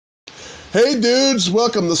Hey dudes,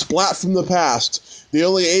 welcome to Splat from the Past, the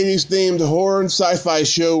only 80s themed horror and sci-fi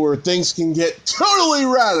show where things can get totally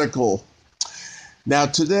radical. Now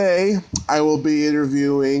today, I will be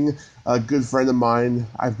interviewing a good friend of mine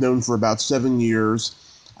I've known for about 7 years.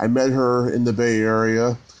 I met her in the Bay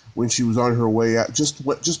Area when she was on her way out,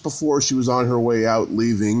 just before she was on her way out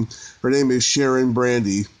leaving. Her name is Sharon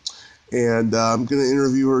Brande, and I'm going to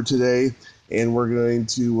interview her today, and we're going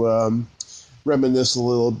to reminisce a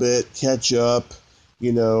little bit, catch up,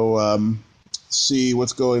 see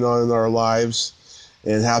what's going on in our lives,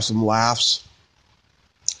 and have some laughs.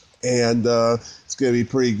 And it's going to be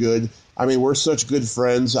pretty good. I mean, we're such good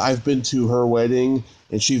friends. I've been to her wedding,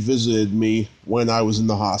 and she visited me when I was in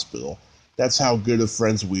the hospital. That's how good of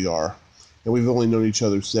friends we are. And we've only known each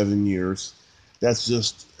other 7 years. That's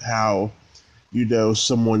just how you know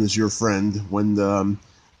someone is your friend, when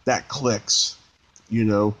that clicks,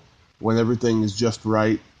 when everything is just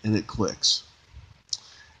right and it clicks.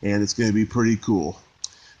 And it's going to be pretty cool.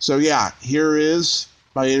 So yeah, here is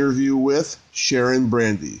my interview with Sharon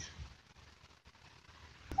Brande.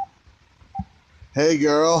 Hey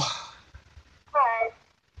girl. Hi.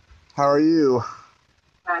 How are you?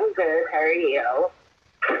 I'm good. How are you?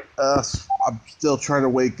 I'm still trying to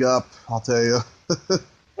wake up, I'll tell you.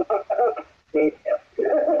 Me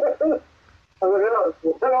too. Oh no,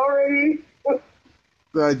 is it already?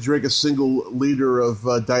 I drank a single liter of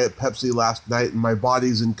Diet Pepsi last night, and my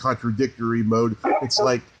body's in contradictory mode. It's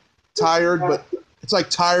like tired,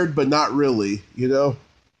 but not really, I know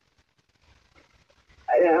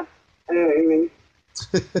what you mean.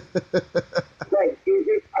 Like,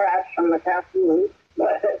 you crash from the caffeine,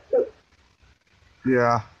 but...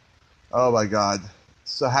 Yeah. Oh my God.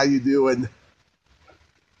 So how you doing?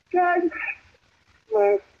 Good.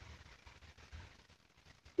 Like,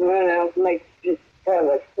 I don't know, like, just kind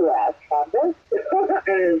of a slash habit.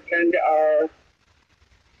 And kind of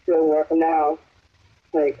still working now.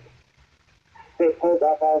 Like, they pulled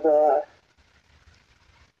up all the,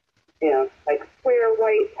 like square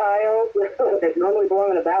white tiles that normally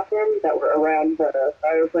belong in a bathroom that were around the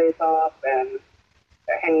fireplace off, and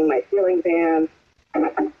they're hanging my ceiling fan.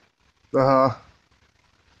 Uh-huh.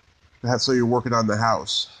 That's so you're working on the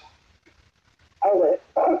house.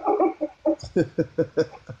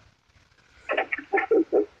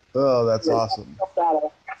 Oh, that's awesome.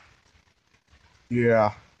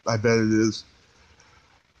 Yeah, I bet it is.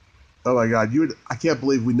 Oh my God, I can't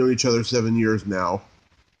believe we've known each other 7 years now.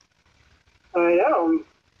 I know.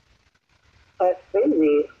 That's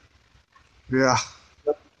crazy. Yeah.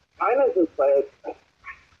 Mine is just like,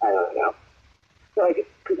 I don't know. Like, it's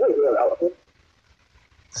completely irrelevant.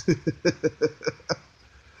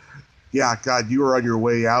 Yeah, God, you were on your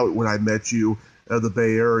way out when I met you in the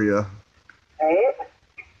Bay Area. Right?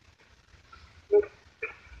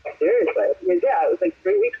 Seriously. Yeah, it was like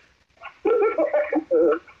 3 weeks.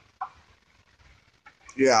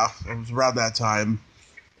 Yeah, it was around that time.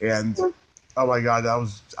 And oh my God, I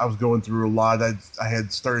was going through a lot. I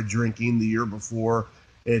had started drinking the year before,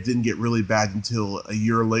 and it didn't get really bad until a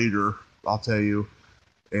year later, I'll tell you.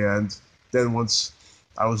 And then once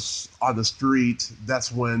I was on the street,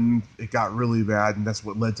 that's when it got really bad, and that's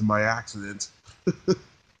what led to my accident.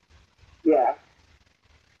 Yeah.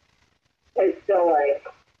 It's still like,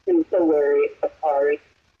 I'm so wary of cars.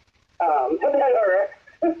 Or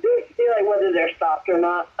see, like, whether they're stopped or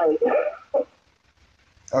not. Like,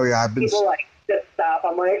 Oh yeah, people like just stop.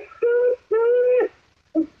 I'm like,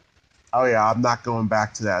 oh yeah, I'm not going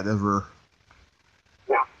back to that ever.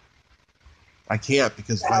 no. I can't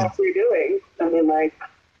because What else are you doing? I mean, like,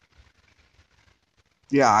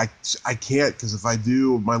 yeah, I can't because if I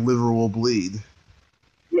do, my liver will bleed.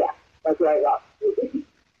 yeah, that's what I got.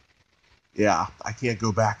 Yeah, I can't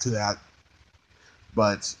go back to that.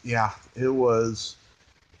 But yeah, it was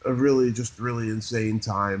a really insane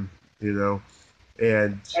time, And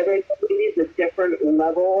Everybody needs a different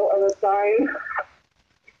level of a sign.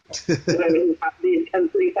 I mean, the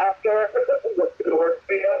intensity factor, what's going to work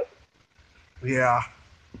for you. yeah,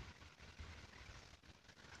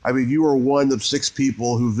 I mean, you were one of 6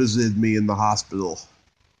 people who visited me in the hospital.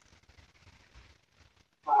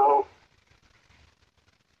 Wow.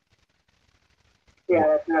 Yeah,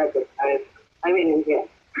 that's not a good time. I mean, yeah.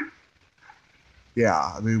 Yeah,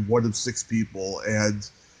 I mean, one of 6 people, and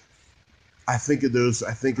I think of those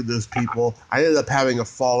people. I ended up having a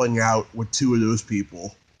falling out with 2 of those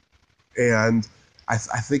people, and I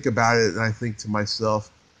think about it, and I think to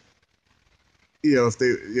myself, if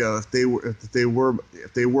they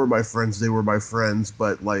were my friends, they were my friends,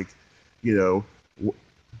 but like, the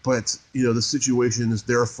situation is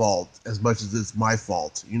their fault as much as it's my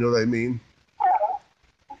fault. You know what I mean?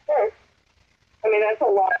 Yeah, sure. that's a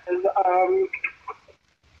lot of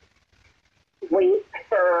weight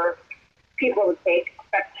for people to take,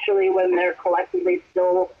 especially when they're collectively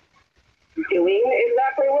still doing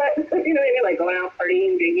exactly what, you know what I mean? Like going out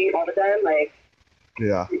partying, drinking all the time. Like,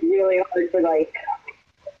 Yeah. it's really hard to, like,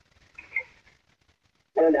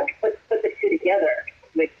 I don't know, put the two together.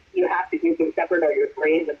 Like, you have to do them separate or your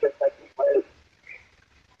brain would just, like, explode.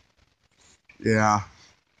 Yeah.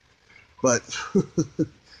 But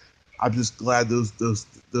I'm just glad those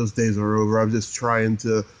days are over. I'm just trying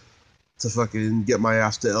to fucking get my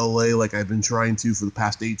ass to LA like I've been trying to for the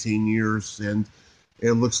past 18 years, and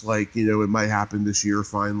it looks like, you know, it might happen this year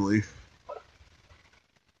finally.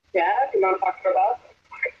 Yeah, your mom talked to her boss?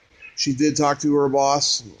 She did talk to her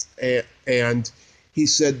boss, and he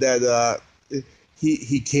said that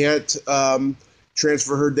he can't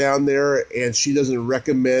transfer her down there, and she doesn't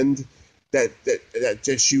recommend that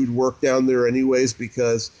she would work down there anyways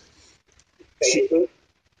because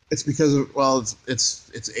it's because of, well,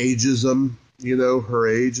 it's ageism, you know, her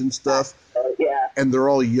age and stuff. Yeah. And they're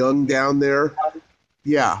all young down there.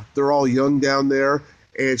 Yeah, they're all young down there,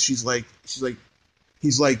 and he's like,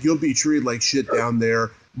 you'll be treated like shit down there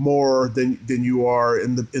more than you are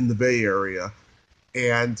in the Bay Area.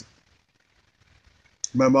 And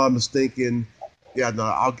my mom is thinking, yeah, no,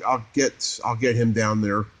 I'll get him down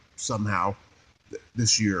there somehow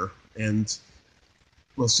this year, and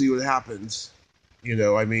we'll see what happens. You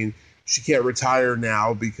know, I mean, she can't retire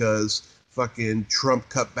now because fucking Trump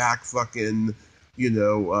cut back fucking,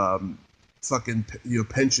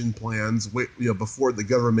 pension plans, before the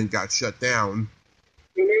government got shut down.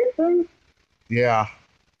 Seriously? Yeah.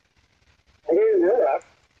 I didn't know that.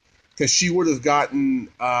 Because she would have gotten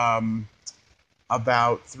about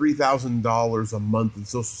 $3,000 a month in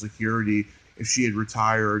Social Security if she had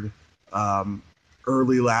retired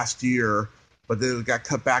early last year, but then it got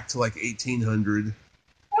cut back to like $1,800.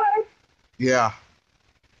 What? Yeah.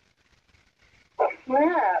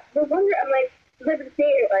 Yeah. No wonder, I'm like, because I've been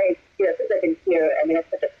seeing, like, you know, since I've been here, I mean, it's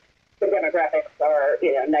such a, the demographics are,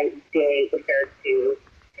 you know, night and day compared to, you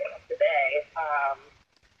know, today.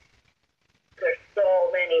 There's so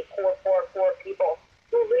many poor people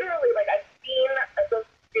who literally, like, I've seen a Social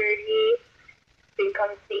Security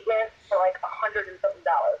income statement for like $100 and something.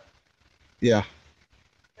 Yeah.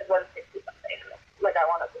 Like 160 something. Like, I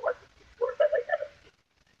want to work for, but like, I don't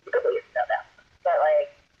believe that. But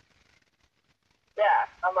like, yeah,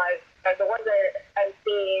 I'm like the ones that I'm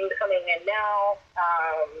seeing coming in now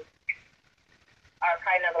are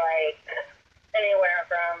kind of like anywhere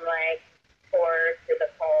from like 4 to the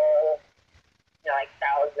whole, you know, like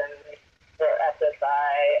 1,000 for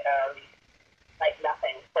SSI, like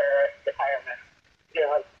nothing for retirement. You know,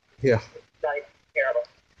 like, Yeah. it's like terrible.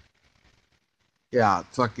 Yeah,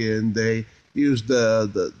 fucking, they used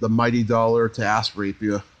the mighty dollar to ass rape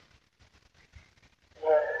you.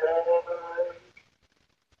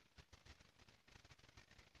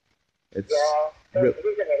 It's Yeah,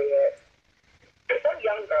 he's an idiot. There's some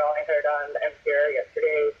young girl I heard on NPR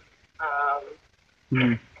yesterday.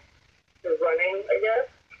 She was running, I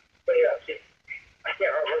guess. But yeah, I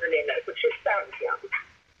can't remember her name now, but she sounds young.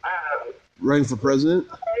 running for president.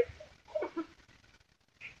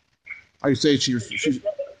 Are you saying she's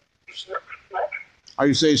What? Are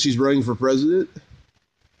you saying she's running for president?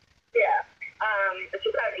 Yeah. But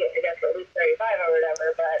she's trying to get, I guess, at least 35 or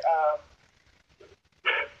whatever, but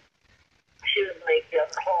she was like, you know,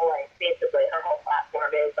 her whole, like, basically her whole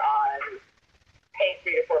platform is on pay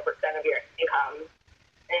 3 to 4% of your income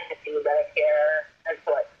into Medicare, and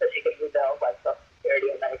so, like, so she can rebuild, like, Social Security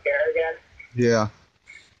and Medicare again. Yeah.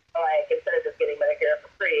 Like, instead of just getting Medicare for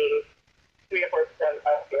free, 3 to 4%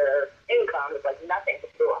 of your income is like nothing to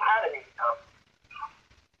people who have an income.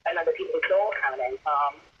 And then the people who don't have an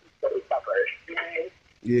income really suffer. You know what I mean?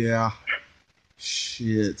 Yeah.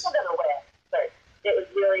 Shit. Still doesn't win, but it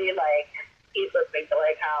was really like he's listening to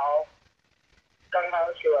like how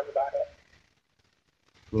gung-ho she was about it.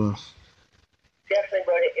 Ugh. She actually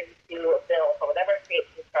wrote it into a bill, so whatever state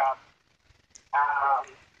she's from,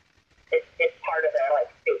 it's part of their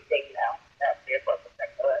like state thing now. That's the important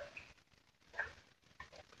thing to it.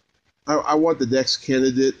 I want the next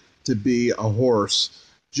candidate to be a horse,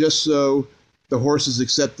 just so the horse's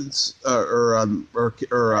acceptance,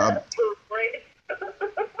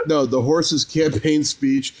 no, the horse's campaign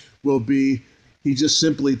speech will be, he just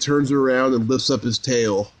simply turns around and lifts up his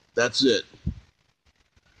tail. That's it.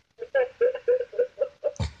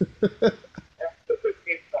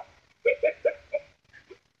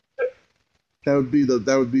 That would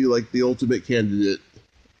be like the ultimate candidate.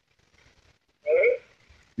 Really?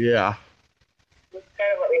 Yeah. That's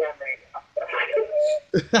kind of what we have right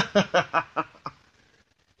now.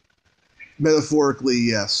 Metaphorically,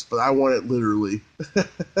 yes, but I want it literally.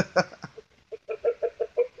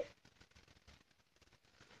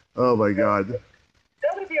 Oh my God.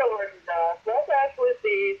 That would be a word enough. Let's actually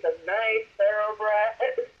see some nice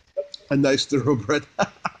thoroughbred. A nice thoroughbred.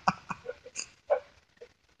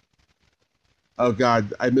 Oh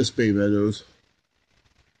God, I miss Bay Meadows.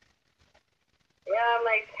 Yeah, I'm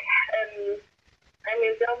like, and I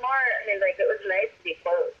mean, Del Mar, I mean, like, it was nice to be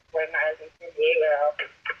close when I was in San Diego.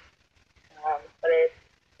 But it's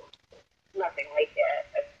nothing like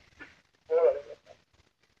it.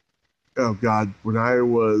 Oh God, when I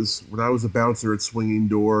was a bouncer at Swinging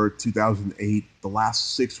Door 2008, the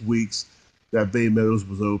last 6 weeks that Bay Meadows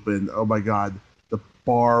was open, oh my God, the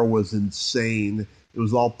bar was insane. It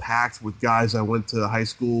was all packed with guys I went to high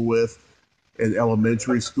school with, and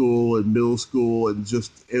elementary school and middle school, and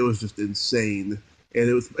it was just insane.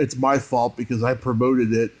 And it's my fault because I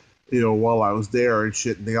promoted it, while I was there and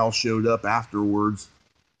shit, and they all showed up afterwards.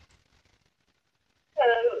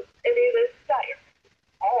 It is dire.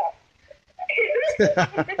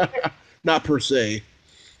 Not per se.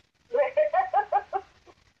 Yeah,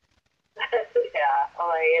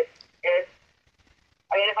 like it's.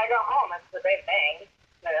 I mean, if I go home, it's the same thing.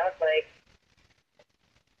 It's like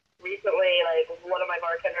recently, like one of my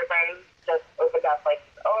bartender friends just opened up like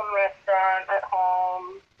his own restaurant at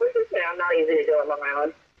home, which is not easy to do on Long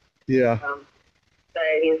Island. Yeah. But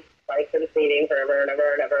he's like been feeding forever and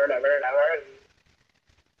ever and ever and ever and ever, and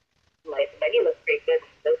like the menu looks pretty good.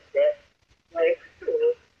 This shit, like,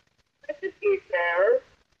 I should be there.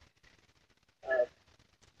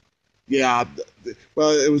 Yeah,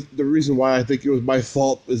 well, it was the reason why I think it was my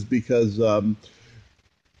fault is because the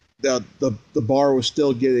bar was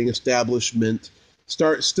still getting establishment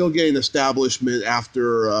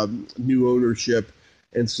after new ownership,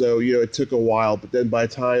 and so it took a while. But then by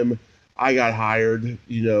the time I got hired,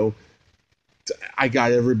 I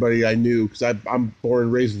got everybody I knew because I'm born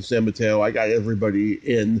and raised in San Mateo. I got everybody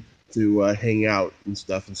in to hang out and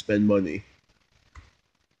stuff and spend money.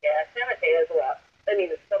 Yeah, San Mateo as well. I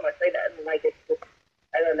mean, it's so much like that. And, like, it's just,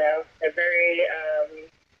 I don't know. They're very,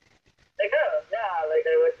 like, oh, yeah, like,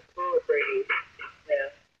 I went to school with Brady. Yeah.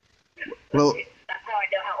 Well, that's how I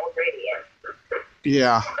know how old Brady is.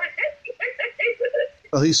 Yeah.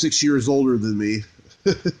 Well, he's 6 years older than me.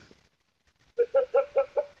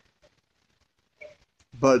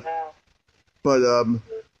 But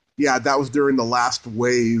yeah, that was during the last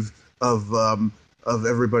wave of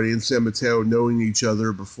everybody in San Mateo knowing each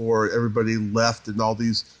other before everybody left and all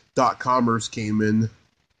these .comers came in.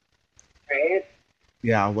 Right?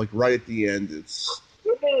 Yeah, like right at the end. It's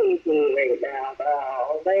amazing right now,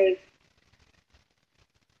 though. Like,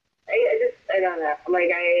 I don't know.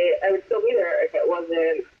 Like, I would still be there if it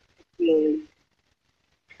wasn't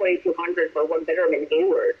 $2,200 for one bedroom in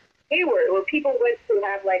Hayward, where people went to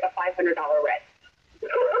have like a $500 rent. You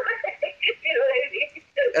know what I mean?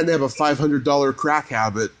 And they have a $500 crack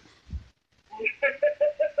habit.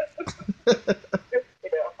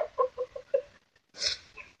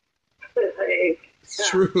 It's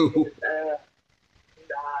true.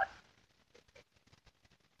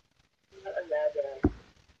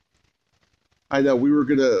 I know we were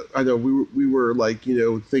like,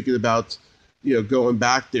 thinking about, going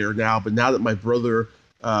back there now, but now that my brother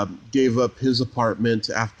gave up his apartment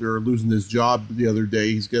after losing his job the other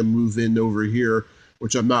day, he's going to move in over here,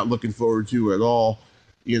 which I'm not looking forward to at all.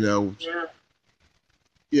 We're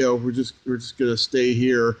just going to stay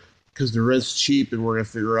here because the rent's cheap, and we're going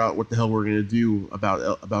to figure out what the hell we're going to do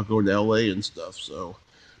about going to LA and stuff. So,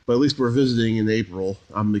 but at least we're visiting in April.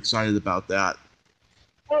 I'm excited about that.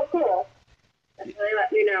 Oh, cool. Definitely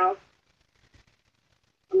let me know.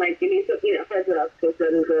 I'm like, you need to, heads it up because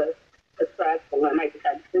there's a Splat, and I might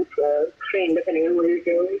decide to train depending on what you're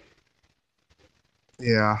doing.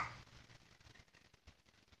 Yeah.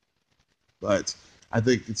 But I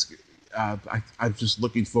think it's, I'm just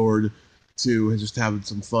looking forward to just having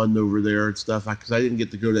some fun over there and stuff. Because I didn't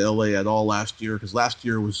get to go to LA at all last year, because last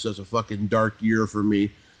year was such a fucking dark year for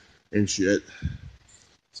me and shit.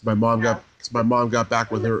 So my mom got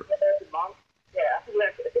back with her.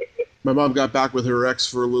 My mom got back with her ex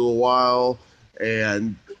for a little while,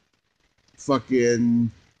 and fucking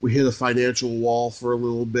we hit a financial wall for a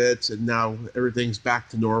little bit, and now everything's back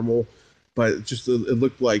to normal. But it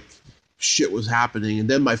looked like shit was happening. And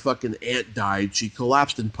then my fucking aunt died. She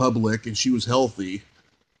collapsed in public, and she was healthy.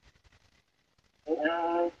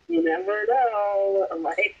 You never know.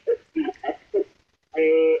 Like,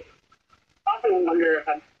 I often wonder if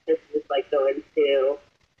I'm just like going to,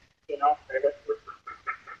 service.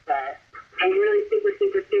 But I'm really super,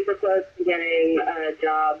 super, super close to getting a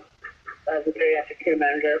job the geriatric care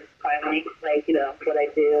manager, finally, like, you know, what I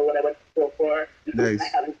do, what I went to school for. Nice. I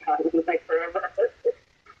haven't talked with like forever.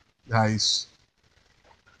 Nice.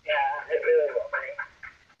 Yeah, it really will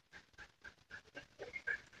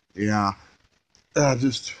be. Yeah. I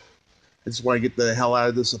just want to get the hell out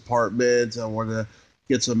of this apartment. I want to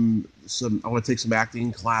get some. I want to take some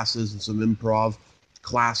acting classes and some improv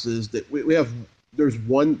classes. That we have.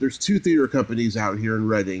 There's two theater companies out here in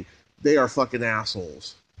Reading. They are fucking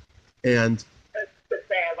assholes. And That's the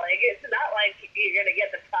sad. Like, it's not like you're gonna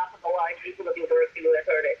get the top of the line people of the university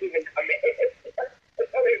that are to even come in.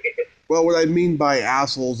 Well, what I mean by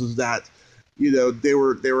assholes is that, you know, they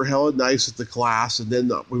were hella nice at the class, and then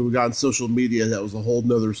when we got on social media, that was a whole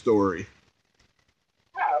nother story.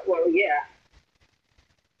 Oh, well, yeah.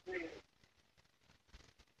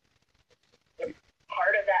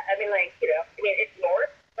 Part of that, I mean, like, you know, I mean, it's north,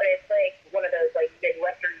 but it's like one of those like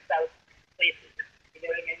Midwestern South places. You know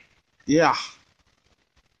what I mean? Yeah,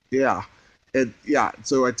 yeah, and yeah.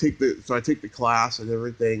 So I take the class and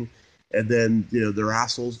everything, and then, you know, they're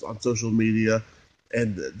assholes on social media,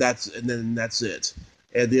 and then that's it.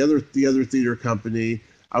 And the other theater company,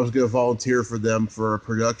 I was going to volunteer for them for a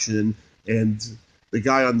production, and the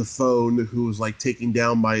guy on the phone who was like taking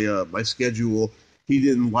down my schedule, he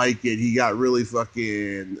didn't like it. He got really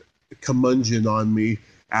fucking curmudgeon on me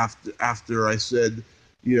after I said,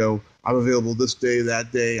 you know, I'm available this day,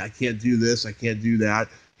 that day. I can't do this. I can't do that.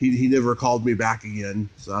 He never called me back again.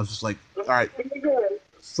 So I was just like, all right,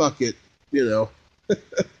 fuck it, you know.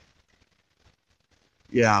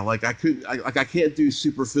 Yeah, like I can't do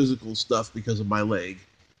super physical stuff because of my leg.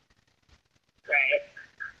 Right.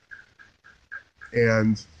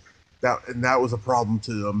 And that was a problem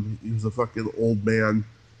to him. He was a fucking old man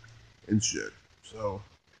and shit. So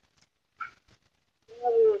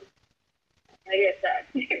I get that.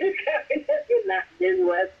 In that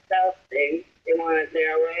Midwest South thing, they want it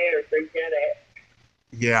their way or forget it.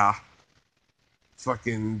 yeah,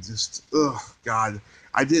 fucking just God.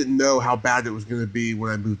 I didn't know how bad it was going to be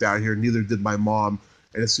when I moved out here. Neither did my mom.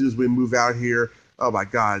 And as soon as we move out here, oh my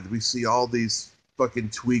God, we see all these fucking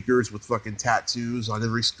tweakers with fucking tattoos on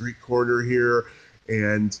every street corner here,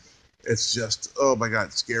 and it's just, oh my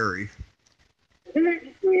God, scary. Isn't it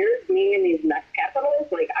just weird being in these mess capitals?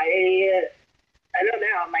 Like, I don't know.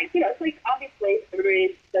 I'm like, you know, it's like, obviously,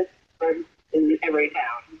 everybody does fun in every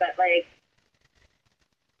town, but like,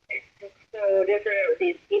 it's just so different with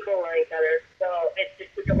these people, like, that are so, it's just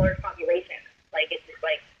such a large population. Like, it's just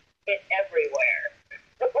like, it's everywhere.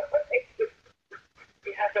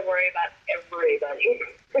 You have to worry about everybody.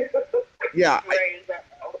 Yeah,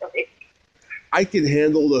 I can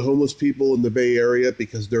handle the homeless people in the Bay Area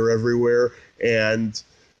because they're everywhere, and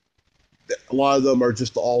a lot of them are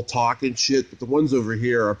just all talk and shit, but the ones over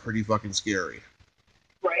here are pretty fucking scary.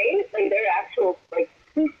 Right? Like, they're actual, like,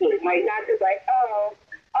 speaking. Like, not just like, oh,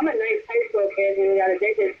 I'm a nice high school kid who got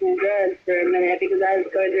addicted to drugs for a minute because I was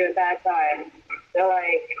going through a bad time. They're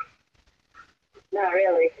like, not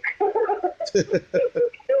really.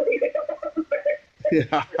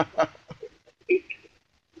 Yeah.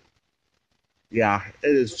 Yeah,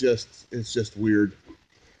 it's just weird.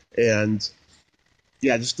 And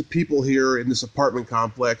yeah, just the people here in this apartment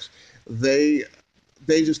complex, they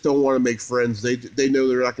just don't want to make friends. They know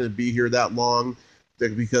they're not going to be here that long,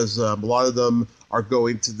 because a lot of them are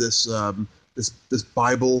going to this this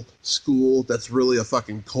Bible school that's really a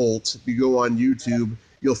fucking cult. If you go on YouTube,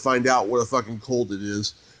 you'll find out what a fucking cult it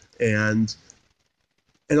is. And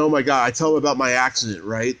oh my God, I tell them about my accident,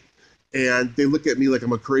 right? And they look at me like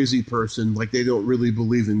I'm a crazy person, like they don't really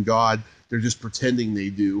believe in God. They're just pretending they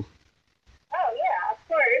do. Oh, yeah, of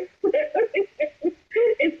course.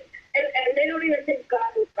 and they don't even think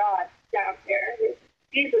God is God down here.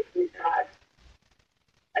 Jesus is God.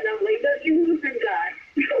 And I'm like, no, you believe in God.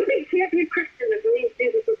 You can't be a Christian and believe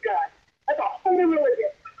Jesus is God. That's a whole new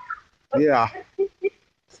religion. Yeah.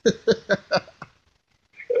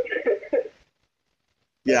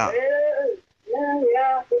 Yeah.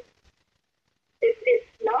 Yeah. It's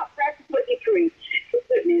not practice what you preach.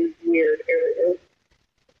 It is weird areas.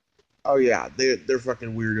 Oh yeah, they're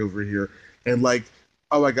fucking weird over here, and like,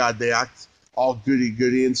 oh my God, they act all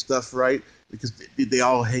goody and stuff, right? Because they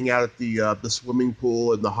all hang out at the swimming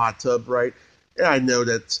pool and the hot tub, right? And I know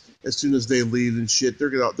that as soon as they leave and shit,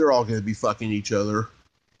 they're all gonna be fucking each other.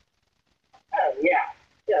 Oh yeah,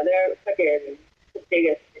 they're fucking the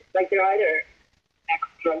biggest. Like, they're either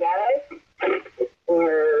ex-drug addicts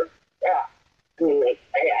or yeah. I mean, like,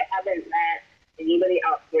 I haven't met anybody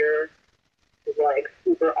out here who's like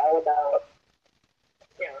super all about,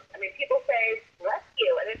 you know, I mean, people say bless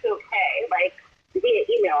you and it's okay, like, to be an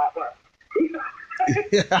email at work.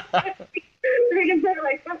 Yeah. They can say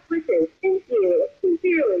like, "That's wicked. Thank you,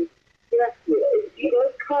 sincerely, bless you." You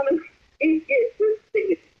know, common.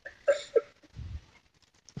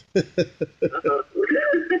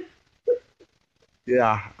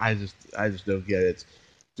 Yeah, I just don't get it.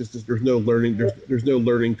 Just that there's no learning. There's no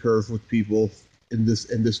learning curve with people in this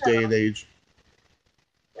day and age.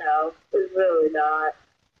 No, it's really not.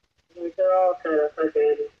 They're all kind of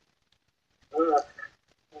fucking. Ugh.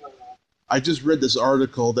 I don't know. I just read this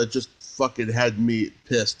article that just fucking had me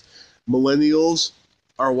pissed. Millennials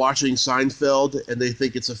are watching Seinfeld and they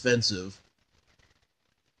think it's offensive.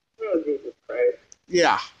 Oh, Jesus Christ.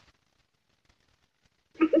 Yeah,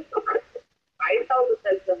 I told the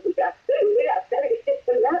sense of the guy. Yeah, that is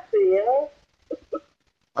that for you.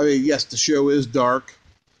 I mean, yes, the show is dark,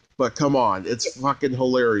 but come on, it's fucking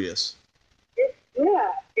hilarious.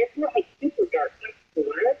 It's not like super dark.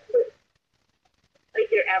 Like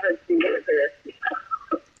your average teenager.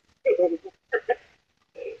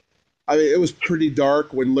 I mean, it was pretty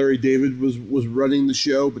dark when Larry David was running the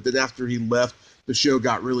show, but then after he left, the show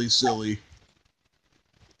got really silly.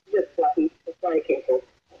 Just fluffy. It's like cable.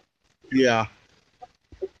 Yeah.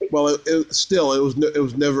 Well, it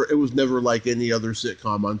was never like any other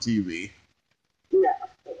sitcom on TV. No.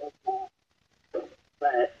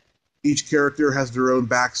 But Each character has their own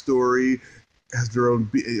backstory, has their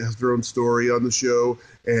own story on the show,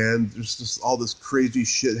 and there's just all this crazy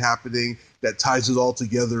shit happening that ties it all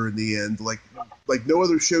together in the end. Like no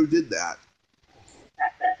other show did that.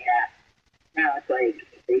 yeah. Now it's like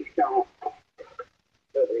they don't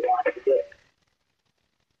really want to do it.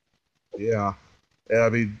 Yeah, and I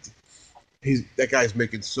mean, that guy's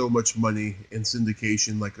making so much money in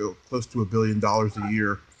syndication, like close to $1 billion a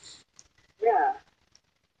year. Yeah.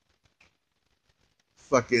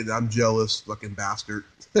 Fucking, I'm jealous, fucking bastard.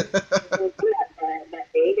 That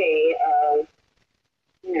heyday of,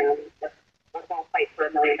 let's all fight for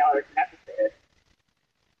 $1 million in episodes.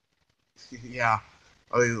 Yeah,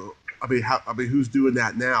 who's doing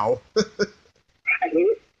that now? I mean,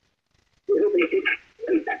 really,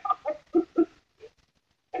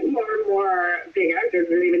 and more big actors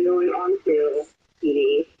are even going on to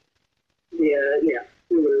TV via,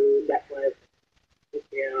 Hulu, Netflix,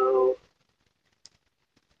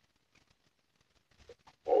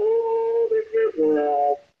 oh, this is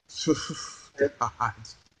world. God.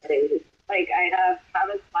 Like, I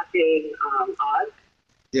was watching Oz,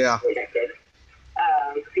 Yeah. Detective.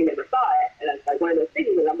 She never saw it, and it's like one of those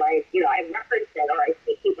things that I'm like, I reference it, or I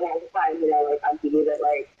see people all the time, like on TV that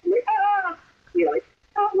like, I'm like, like,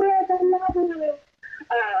 oh, where's the love?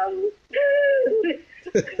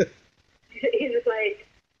 He's just like,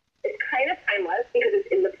 it's kind of timeless because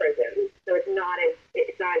it's in the prison, so it's not as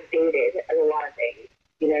dated as a lot of things.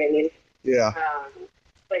 You know what I mean? Yeah.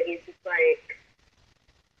 But he's like,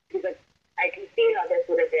 I can see how this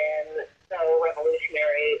would have been so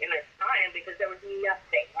revolutionary in its time because there was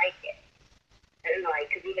nothing like it. And like,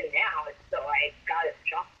 because even now it's so like, God, it's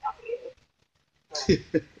shocked on you.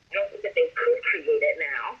 I don't think that they could create it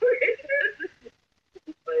now.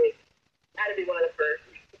 Like, that'd be one of the first.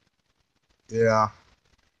 Yeah.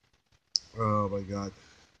 Oh my God.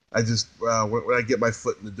 I just when I get my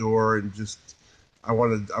foot in the door and just I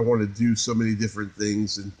want to do so many different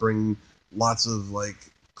things and bring lots of like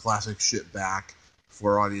classic shit back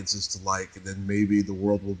for audiences to like, and then maybe the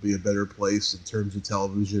world will be a better place in terms of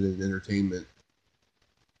television and entertainment.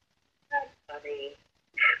 That's funny.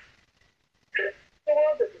 The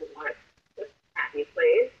world doesn't want this happy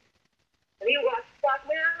place. Have you watched Black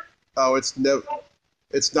Mirror? Oh, it's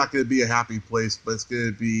not going to be a happy place, but it's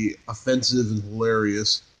going to be offensive and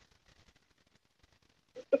hilarious.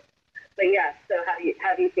 But yeah, so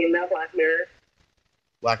have you seen that Black Mirror?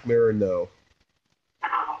 Black Mirror, no.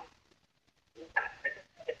 Wow.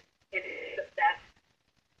 It's the best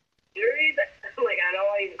series. Like, I don't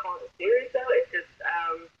want to even call it a series, though. It's just,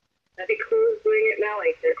 I think who's doing it now?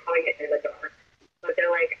 Like, they're calling it In the Dark. But they're,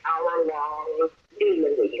 like, hour-long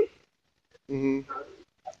mini-movies. Mm-hmm.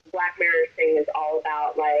 Black Mirror thing is all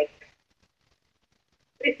about, like,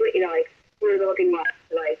 basically, like, we're looking at,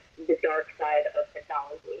 like, the dark side of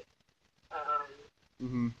technology.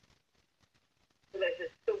 Mm-hmm. So there's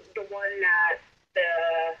just the one that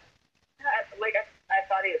I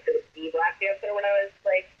thought he was going to be Black Panther when I was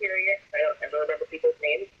like curious. I don't ever remember people's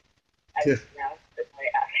names. I just know that I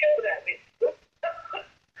asked that.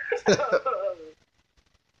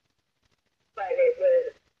 But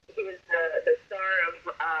he was the star of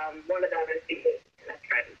one of the other seasons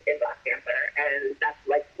in Black Panther, and that's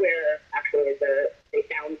like where actually they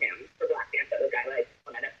found him for Black Panther. The guy like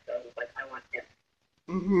on that episode was like, I want him.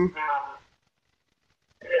 Mm-hmm.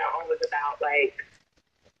 And it all was about like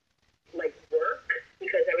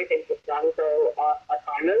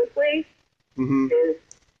Mm-hmm. is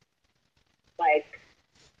like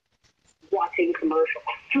watching commercials.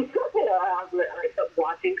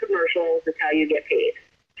 Watching commercials is how you get paid.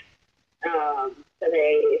 So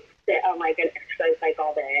they sit on like an exercise bike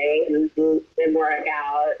all day and work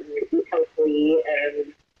out and eat healthy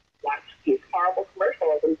and watch these horrible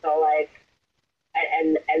commercials until like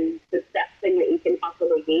and the best thing that you can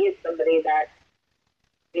possibly be is somebody that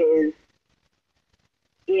is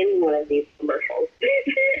in one of these commercials.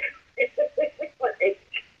 it's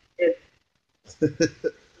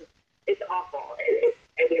it's awful.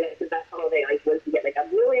 I mean, it's the best holiday. Like once you get like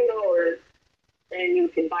 $1 million, then you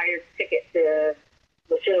can buy your ticket to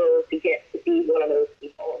the show to get to be one of those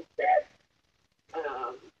people instead.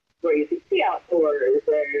 Where you can see outdoors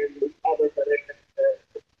and all this other stuff,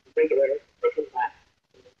 the regular working class.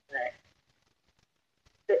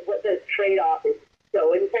 But what the trade-off is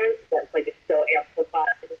so intense that's like it's so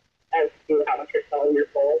amplified as to how much you're selling your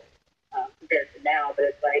soul compared to now. But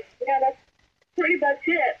it's like, yeah, that's pretty much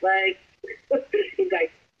it. Like, you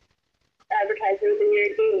like advertisements in your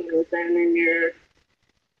games and in your.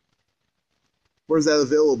 Where's that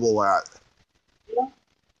available at?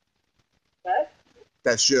 What?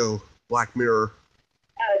 That show, Black Mirror.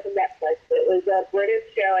 It's a Netflix. It was a British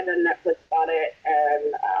show, and then Netflix bought it,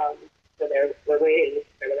 and so we're waiting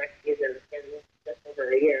for the next season in just over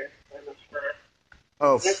a year. So I'm not sure.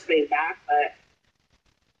 Oh, It's coming back, but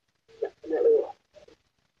definitely will.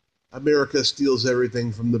 America steals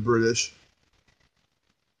everything from the British.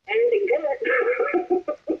 Anything good?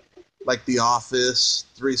 Like The Office,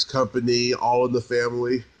 Three's Company, All in the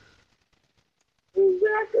Family.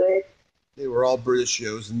 Exactly. They were all British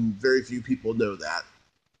shows, and very few people know that.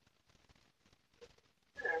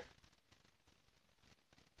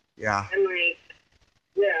 Yeah. And like,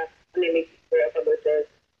 yeah, I mean, we grew up with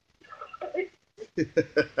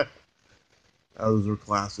this. Those were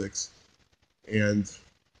classics. And,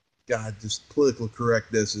 God, just political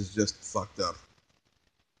correctness is just fucked up.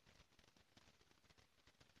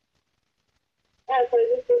 Yeah, so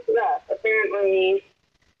I just looked it up. Apparently,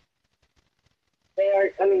 they are,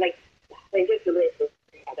 I mean, like, they just released this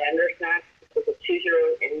thing called Bandersnatch, which is a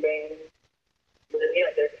choose-your-own ending.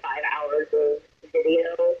 Like, there's 5 hours of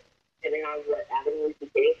video, depending on what avenues you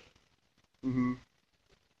take. Mm-hmm.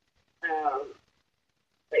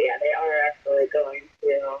 But yeah, they are actually going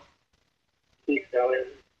to keep going.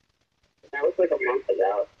 That was like a month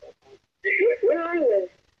ago. Where are you?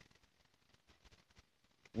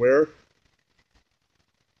 Where?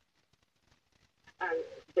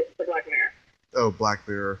 The Black Mirror. Oh, Black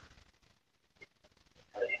Mirror.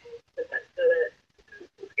 Oh, yeah.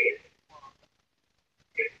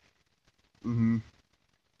 Mm-hmm.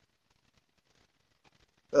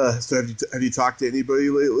 So have you talked to anybody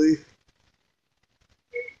lately?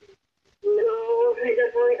 No, I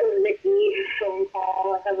definitely have a Nikki phone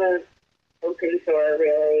call. I haven't spoken to her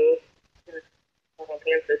really. The whole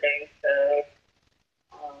cancer thing,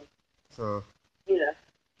 so yeah.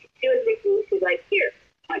 She was Nikki. She's like, here,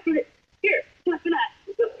 talk to this, here, talk to that.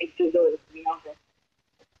 So she's going to the office.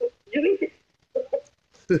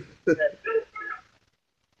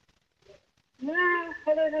 Yeah,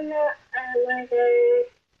 other than that, I don't have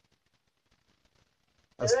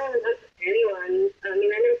much with anyone. I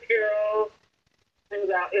mean, I know Carol and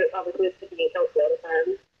about it obviously was taking help all the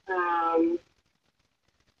time.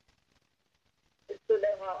 So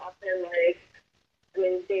then how often like I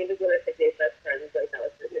mean Dave is one of Dave's best friends, like that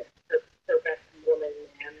was her best woman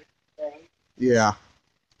man thing. Yeah.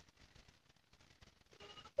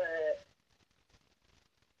 But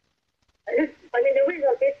I mean nobody's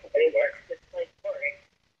on Facebook anymore. It's like boring.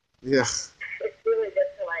 Yeah. It's really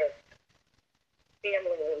just like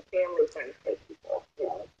family friends type people. You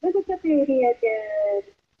know, look at the baby again.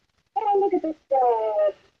 Oh, look at this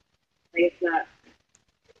dog. Like, it's not.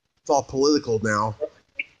 It's all political now.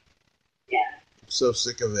 Yeah. I'm so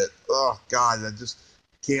sick of it. Oh, God, I just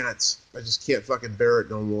can't fucking bear it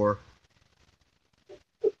no more.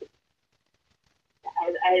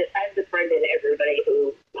 I've befriended everybody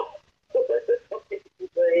who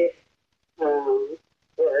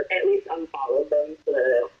or at least unfollowed them so that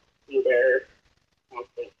I don't see their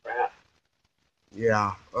constant crap.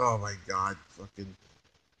 Yeah. Oh, my God. Fucking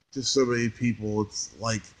just so many people. It's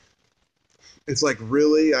like,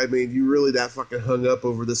 really? I mean, you really that fucking hung up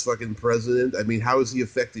over this fucking president? I mean, how has he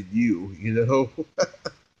affected you, you know?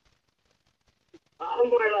 I'm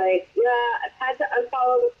more like, yeah, I've had to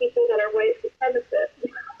unfollow the people that are white supremacists.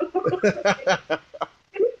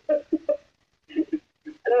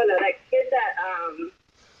 I don't know, that kid that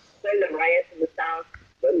during the riots in the South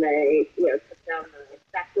when they, took down the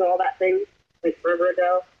statue and all that thing, like forever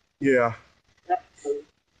ago. Yeah. That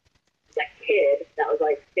kid that was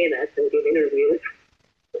like famous and gave interviews.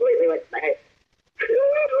 Completely went to my high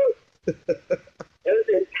school. There was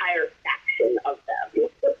an entire faction of them.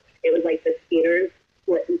 It was like the skaters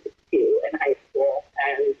split into two in high school,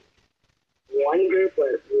 and one group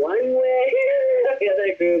was one way, the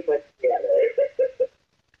other group was the other.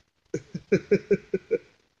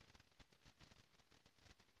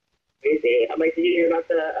 Crazy. I'm like, did you hear about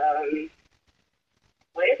the,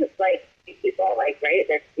 I guess it's like, people, like, right?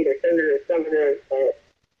 They're either senators or governors, but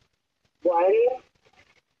one,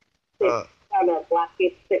 found a black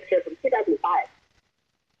picture from 2005.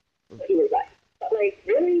 So he was like,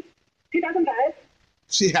 really? 2005?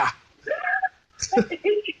 Yeah.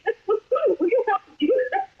 We don't have to do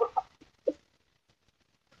that.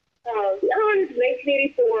 The other one is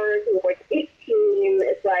 1984, who was like 18.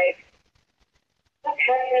 It's like,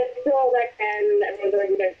 okay, it's still back then.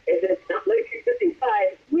 Everyone's like, it's not like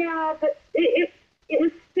 1955. Yeah, but it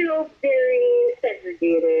was still very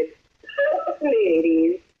segregated in the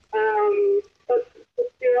 80s. But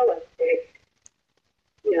it's realistic.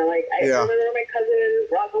 You know, like, I remember my cousin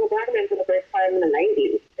walking with black men for the first time in the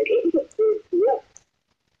 90s. Like, it was real.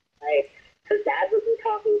 Like, her dad wasn't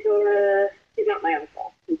talking to her. He's not my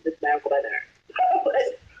uncle. He's just my uncle by there.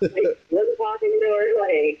 But, like, he wasn't talking to her.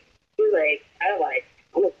 Like, he was, like, kind of, like,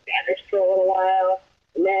 almost vanished for a little while.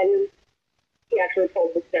 And then he actually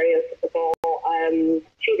told the stereotypical,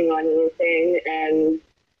 cheating on you thing, and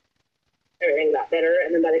everything got better.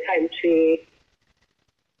 And then by the time she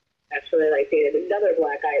actually, like, dated another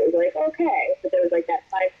black guy, it was like, okay. But there was, like, that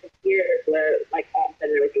 5-6 years where, like, all of a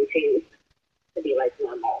sudden everything changed to be, like,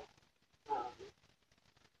 normal.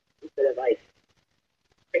 Instead of, like,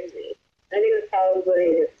 crazy. I think it was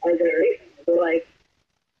probably our generation. We're like,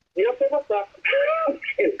 we don't give a fuck about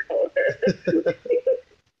skin color.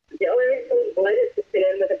 The only reason we wanted to fit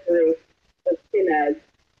in with a group was skinheads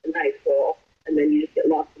in high school, and then you just get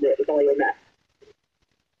lost in it with all your mess.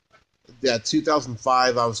 Yeah,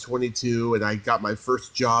 2005, I was 22, and I got my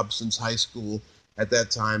first job since high school at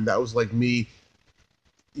that time. That was like me,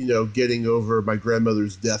 you know, getting over my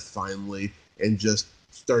grandmother's death finally and just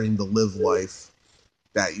starting to live life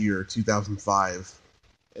that year, 2005.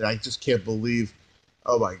 And I just can't believe,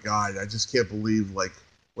 oh my God, I just can't believe, like,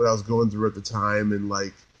 what I was going through at the time and,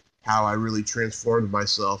 like, how I really transformed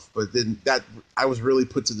myself. But then I was really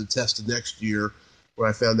put to the test the next year when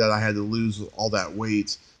I found out I had to lose all that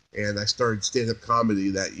weight. And I started stand-up comedy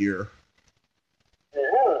that year.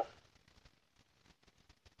 Oh.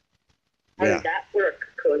 How did that work,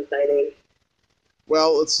 coinciding?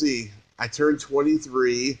 Well, let's see. I turned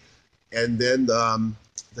 23, and then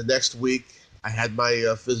the next week I had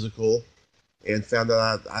my physical and found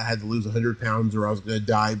out I had to lose 100 pounds or I was going to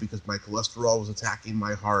die because my cholesterol was attacking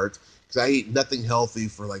my heart. Because I ate nothing healthy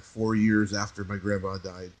for like 4 years after my grandma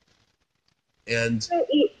died. And I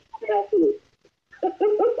eat healthy.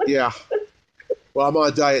 yeah. Well, I'm on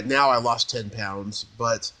a diet now. I lost 10 pounds,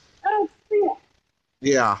 but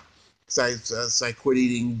yeah, because I quit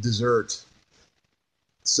eating dessert.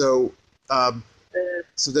 So,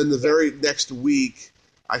 so then the very next week,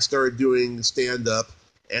 I started doing stand-up,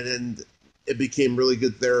 and then it became really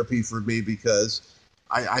good therapy for me because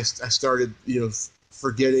I started, you know,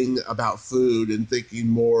 forgetting about food and thinking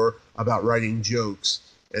more about writing jokes,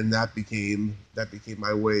 and that became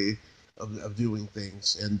my way of doing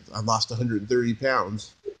things, and I lost 130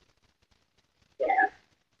 pounds. Yeah.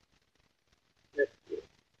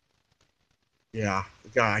 Yeah,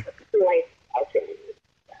 God. Life.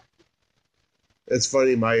 It's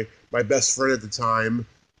funny. My best friend at the time,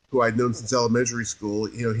 who I'd known since elementary school,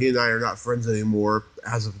 you know, he and I are not friends anymore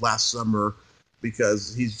as of last summer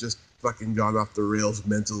because he's just fucking gone off the rails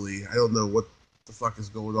mentally. I don't know what the fuck is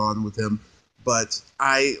going on with him, but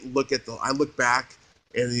I look back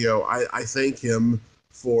and, you know, I thank him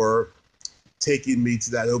for taking me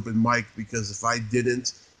to that open mic because if I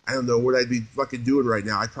didn't, I don't know what I'd be fucking doing right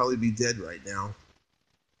now. I'd probably be dead right now.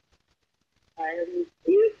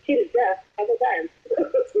 You cheated death a couple times.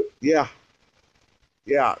 Yeah.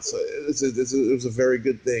 Yeah, so it was a very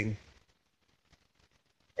good thing.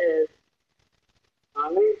 As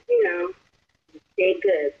long as, you know, stay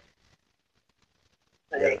good.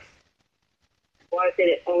 Like, Yeah. I want to say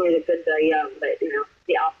that only the good die young, but, you know,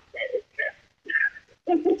 the opposite is true.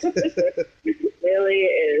 It really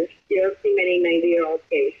is. You don't see many 90-year-old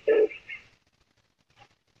cases.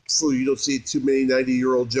 So you don't see too many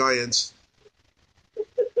 90-year-old giants,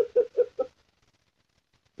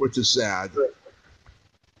 which is sad.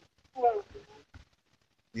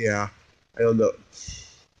 Yeah, I don't know.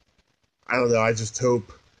 I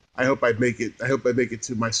hope I make it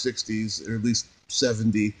to my 60s or at least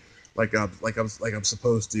 70 like I'm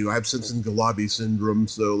supposed to. I have Simpson-Galabi syndrome,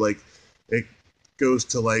 so like it goes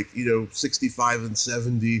to like 65 and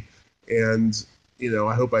 70, and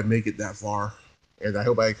I hope I make it that far, and I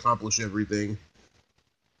hope I accomplish everything.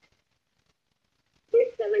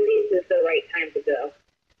 Mid-70s is the right time to go.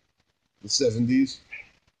 The 70s.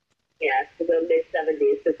 Yeah, to go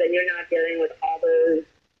mid-70s, because then you're not dealing with all those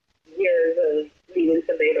years of needing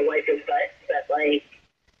somebody to wipe your butt, but like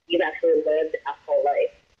you've actually lived a whole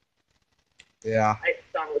life. Yeah. I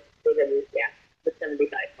saw even the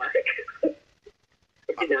 75 mark. I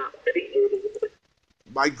did not for the 80s.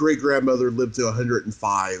 My great grandmother lived to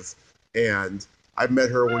 105, and I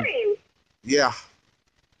met her when. Yeah,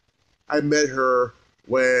 I met her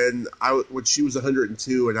when she was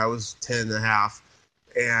 102 and I was 10 and a half,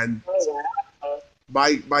 and oh, wow.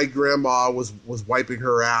 my grandma was wiping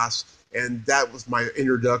her ass, and that was my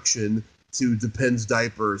introduction to Depends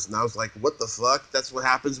diapers, and I was like, what the fuck? That's what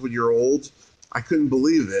happens when you're old? I couldn't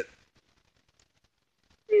believe it.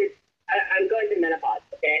 I'm going through menopause,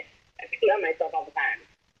 okay? I feel on myself all the time.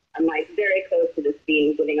 I'm like very close to this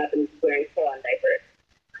being getting up and wearing full-on diapers.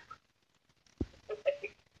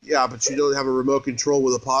 Yeah, but you don't have a remote control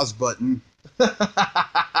with a pause button. I'm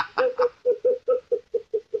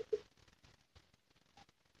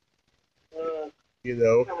going to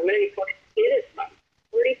be 42 this month.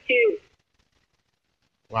 42.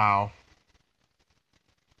 Wow.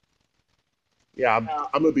 Yeah, I'm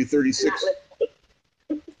going to be 36.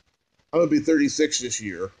 I'm going to be 36 this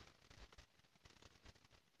year.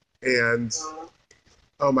 And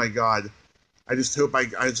oh my God, I just hope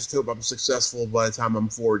I'm successful by the time I'm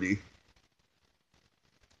 40.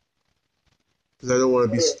 Because I don't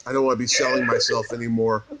want to be selling myself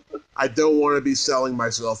anymore. I don't want to be selling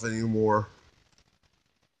myself anymore.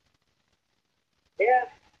 Yeah.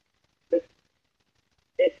 It's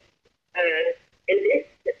in this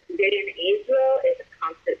day and age, though, it's a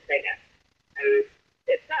constant thing.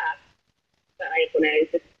 It's tough, but like when I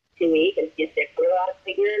was just too weak and too sick for a lot of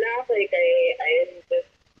figuring it out, like I just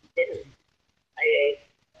didn't. I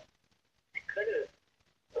couldn't.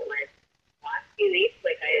 But like last few weeks,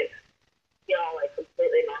 like I feel like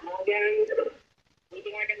completely normal again,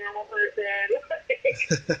 eating like a normal person.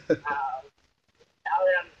 Now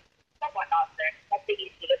that I'm somewhat off there, not the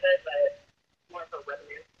easy of it, but more of a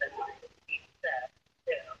remnant than like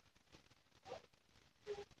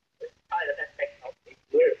it's probably the best thing I'll do.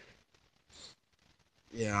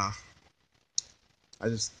 Yeah. I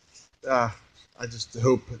just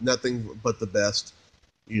hope nothing but the best,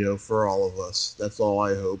 for all of us. That's all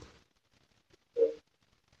I hope. But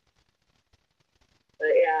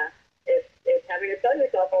yeah, it's having to tell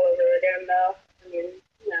yourself all over again, though. I mean,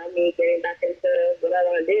 me getting back into what I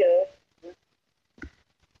want to do.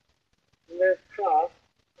 There's tough.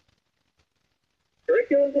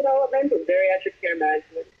 Curriculum development and bariatric care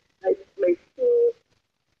management. My two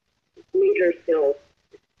major skills.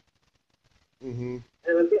 Mm-hmm.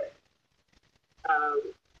 And I'm good.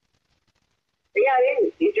 But yeah, I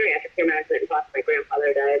didn't do geriatric care management until after my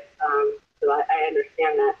grandfather died. So I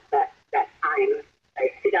understand that time.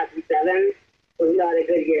 Like 2007 was not a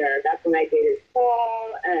good year. That's when I dated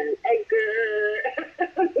Paul and Edgar.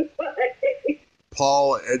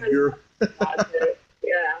 Paul, Edgar.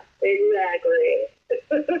 Yeah, exactly.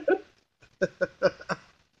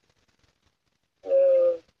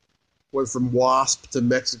 Went from wasp to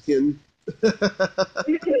Mexican. Yeah.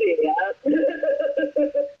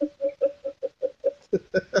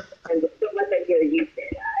 And don't let them hear you say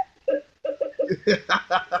that.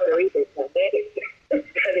 Puerto Rican, okay? I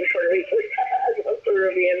think Puerto Rican has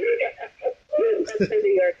Peruvian. That's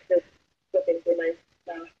New York just looking for my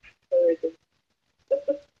Puerto Rican.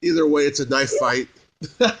 Either way, it's a knife fight.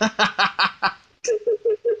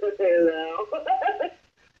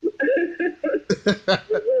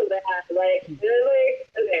 Like, really?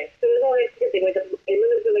 Okay, so there's always kissing. Like, I live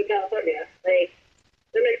in California. Like,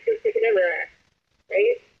 they're Mexicans kissing everywhere,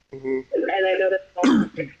 right? Mm-hmm. And I know that's all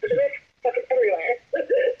fucking everywhere.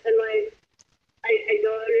 And, like, I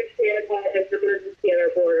don't understand why there's an emergency at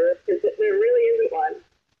our border, because there really isn't one.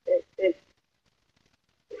 It's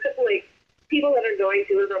like, people that are going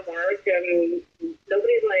to and from work, and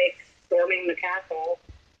nobody's, like, storming the castle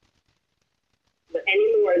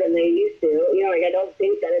any more than they used to. Like, I don't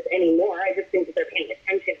think that it's anymore. I just think that they're paying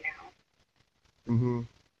attention now. Mm-hmm.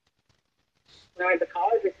 When I went to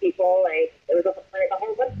college with people, like, it was a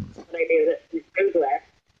whole bunch of stuff that I do that was there.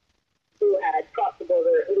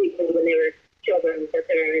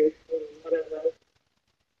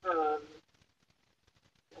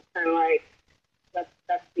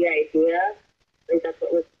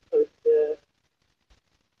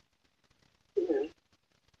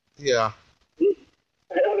 Yeah.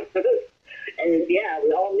 And yeah,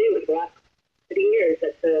 we all knew for the last 30 years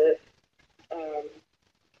that the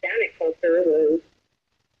Hispanic culture was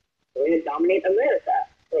going to dominate America.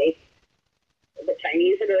 Like, the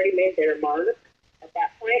Chinese had already made their mark at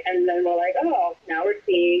that point, and then we're like, oh, now we're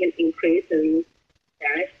seeing an increase in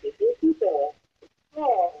Spanish-speaking people.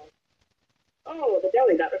 Oh, the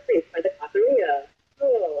deli got replaced by the taqueria.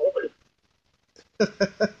 Oh.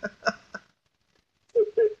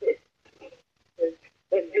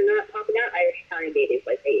 They're not popping out Irish Italian babies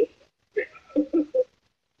like they used to.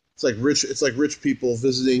 It's like rich people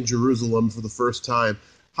visiting Jerusalem for the first time.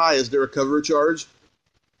 Hi, is there a cover charge?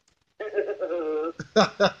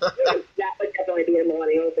 That would definitely be a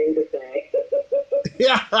millennial thing to say.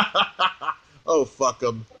 Yeah. Oh, fuck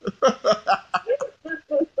them.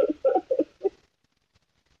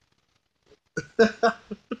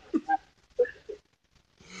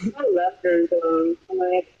 I love Jerusalem. I'm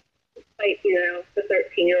like, the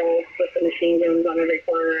 13-year-olds with the machine guns on every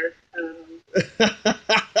corner.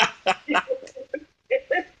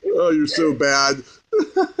 Oh, you're so bad.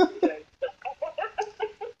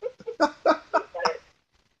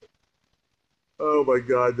 Oh my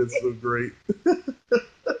god, that's so great. Yeah,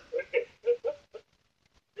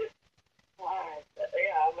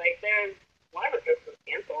 like there's one of the trips was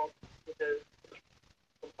canceled because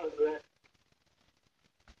of the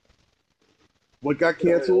What got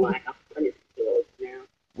canceled?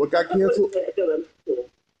 What got canceled?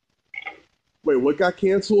 Wait, what got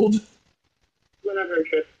canceled? One of her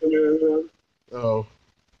trips to Jerusalem. Oh.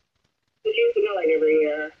 She used to go like every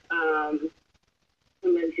year.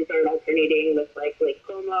 And then she started alternating with like Lake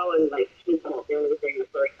Como and like she was everything the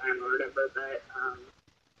first time or whatever, but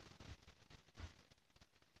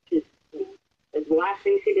she's, the last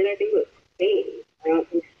thing she did I think was Spain. I don't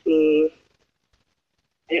think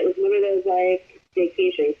and it was one of those like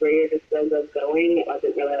vacations where you're just so good going. It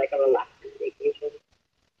wasn't really like a relaxing vacation.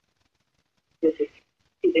 It's just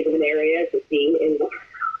too big of an area to see in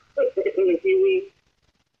a few weeks.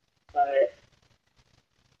 But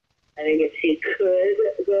I think if she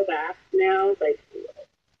could go back now, like she would.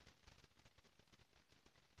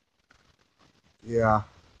 Yeah.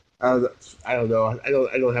 I don't know. I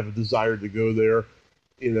don't have a desire to go there,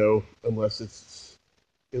 unless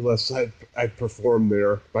I perform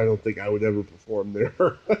there. I don't think I would ever perform there.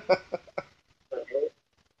 But,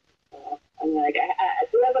 I'm like, I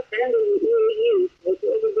do have a friend in UAE. Let's go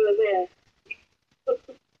there.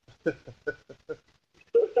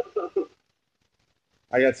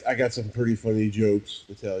 I got some pretty funny jokes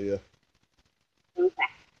to tell you.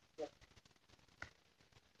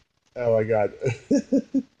 Oh my god.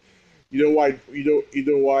 You know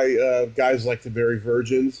why guys like to marry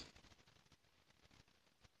virgins?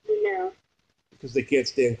 No. Because they can't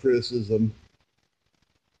stand criticism.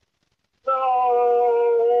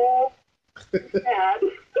 Oh, sad. I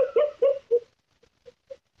was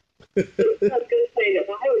going to say that.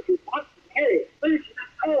 Why would you want to marry a virgin?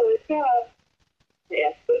 Oh my god.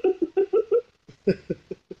 Yeah.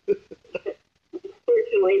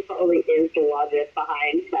 Fortunately, probably is the logic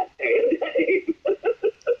behind that stereotype.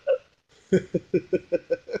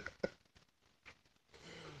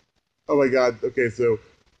 Oh my god. Okay, so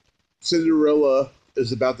Cinderella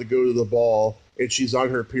is about to go to the ball and she's on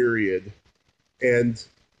her period. And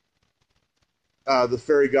the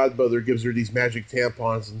fairy godmother gives her these magic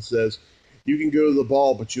tampons and says, "You can go to the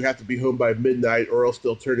ball, but you have to be home by midnight or else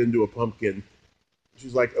they'll turn into a pumpkin."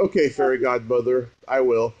 She's like, "Okay, fairy godmother, I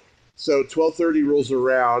will." So 12:30 rolls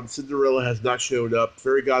around. Cinderella has not shown up.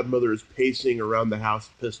 Fairy godmother is pacing around the house,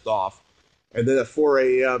 pissed off. And then at 4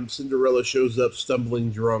 a.m., Cinderella shows up, stumbling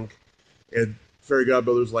drunk. And fairy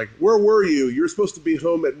godmother's like, "Where were you? You were supposed to be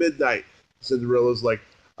home at midnight." Cinderella's like,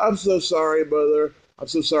 "I'm so sorry, mother. I'm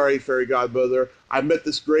so sorry, fairy godmother. I met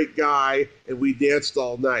this great guy, and we danced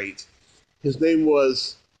all night. His name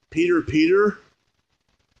was Peter Peter."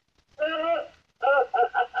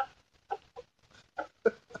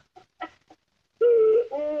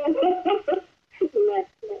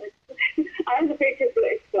 I was afraid to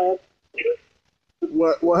explode.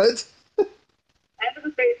 What? I was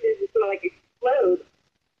afraid to just like explode.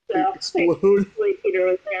 So Explode? like Peter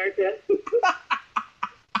was there to.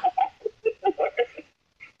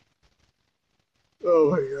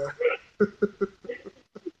 Oh my god.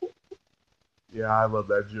 Yeah, I love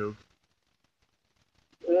that joke.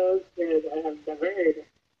 Oh, good. I have never heard it.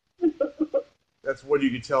 That's what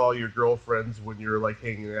you can tell all your girlfriends when you're like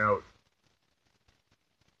hanging out.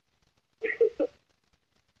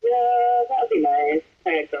 Yeah, that would be nice. I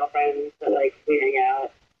had girlfriends that like we hang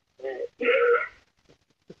out.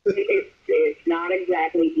 But it's not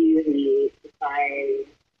exactly easy to find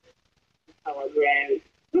college ran.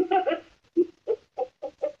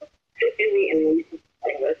 In the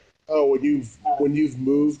Oh, when you've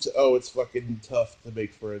moved, oh, it's fucking tough to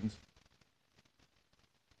make friends.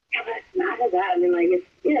 yeah, but it's not that. I mean, like, it's,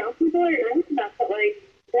 people are nice enough, but, like,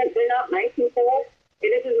 they're not my people.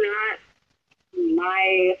 This is not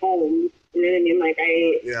my home. You know what I mean? Like,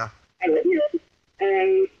 Yeah. I live here,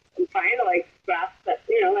 and I'm trying to, like, grasp that,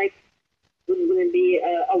 like, this is going to be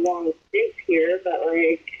a long stint here, but,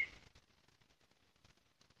 like,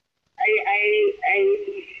 I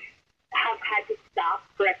have had to stop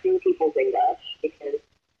correcting people's English because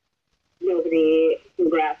nobody can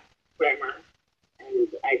grasp grammar, and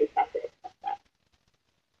I just have to accept that.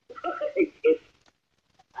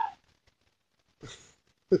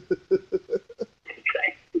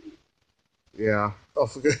 Yeah. Oh,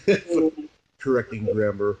 correcting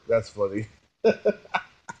grammar. That's funny.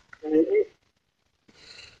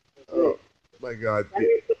 Oh my God.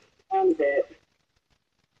 I'm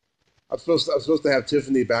supposed to have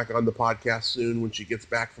Tiffany back on the podcast soon when she gets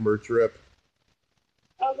back from her trip.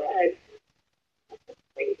 Oh, good.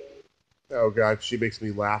 Oh God, she makes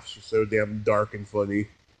me laugh. She's so damn dark and funny.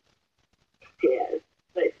 Yes.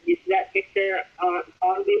 But you see that picture on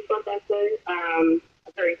Facebook that said,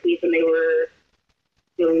 Terry Keith, and they were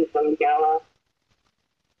doing some gala.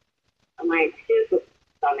 I'm like, she's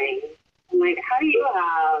stunning. I'm like, how do you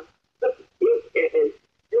have the features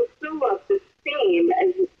and still look the same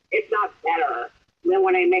as, if not better, than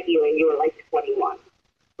when I met you and you were like 21?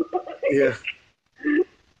 Yeah.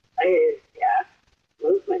 Yeah.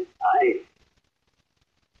 Movement.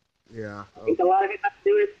 Yeah. I think a lot of it has to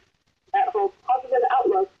do with that whole positive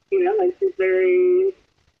outlook, like she's very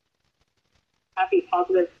happy,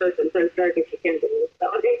 positive person, so dark as she can be. So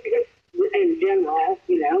I think in general,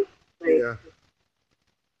 like, Yeah.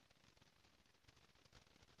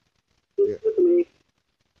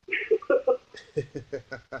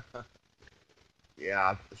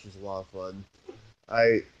 Yeah, she's a lot of fun.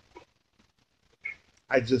 I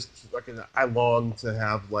just fucking I long to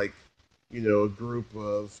have like, a group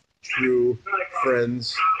of true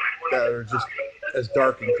friends that are just as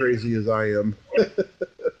dark and crazy as I am.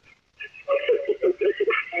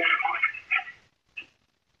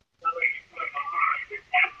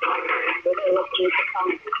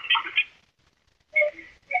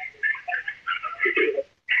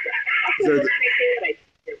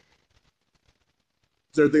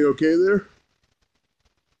 Is everything okay there?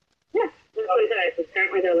 Yeah, that's what I said.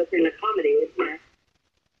 Apparently they're listening to comedy.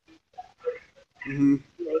 Mm-hmm.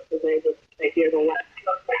 They hear the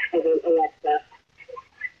Alexa.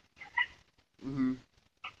 Mm-hmm.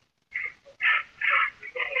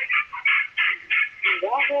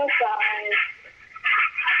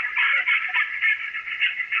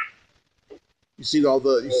 You seen all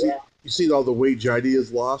the you seen all the weight JD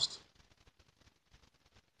has lost?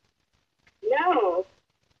 No.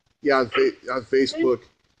 Yeah, on Facebook,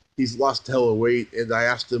 he's lost hella weight, and I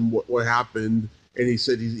asked him what happened, and he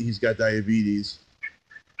said he's got diabetes.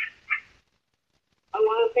 I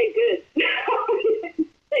want to say good.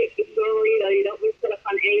 Like, normally, you don't wish it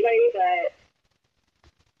upon anybody, but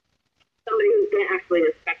somebody who's going to actually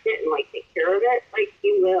respect it and, like, take care of it, like,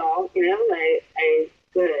 you will,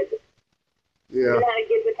 good. Yeah. You gotta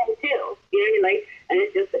give the 10 too. Like, and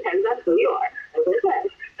it just depends on who you are. As I said,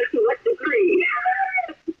 to what degree.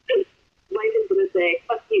 Life is going to say,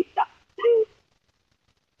 fuck you, stop.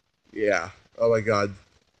 Yeah. Oh my God.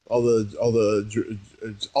 All the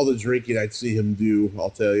drinking I'd see him do, I'll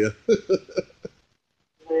tell you.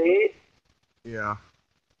 Right? Yeah.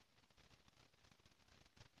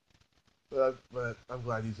 But I'm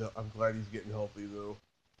glad he's getting healthy though.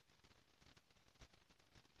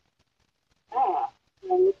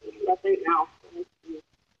 I'm looking it up right now.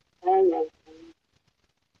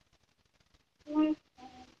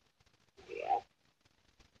 Yeah.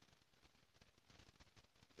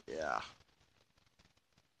 Yeah.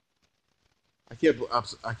 I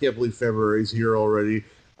can't believe February's here already.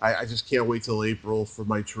 I just can't wait till April for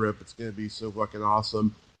my trip. It's gonna be so fucking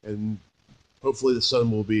awesome, and hopefully the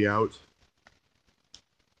sun will be out.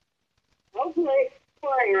 Hopefully it's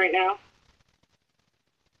pouring right now.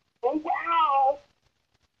 Oh, wow.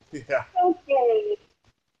 Yeah. Okay.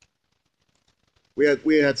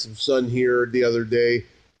 We had some sun here the other day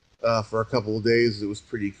for a couple of days. It was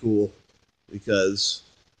pretty cool because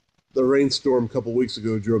the rainstorm a couple weeks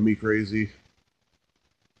ago drove me crazy.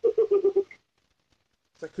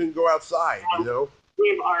 I couldn't go outside, We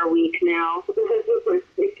have our week now.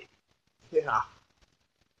 Yeah.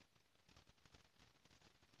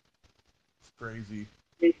 It's crazy.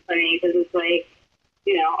 It's funny because it's like,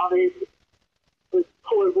 all this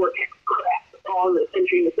polar vortex crap all the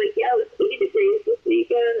country was like, yeah, it's 80 degrees this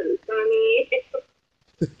weekend and sunny.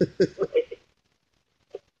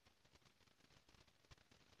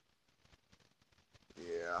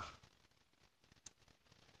 Yeah.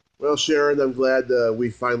 Well, Sharon, I'm glad we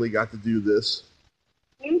finally got to do this.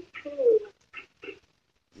 Me too.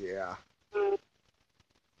 Yeah.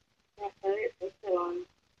 That's it. That's so long.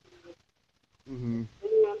 Mm-hmm.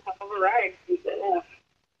 On top of a ride.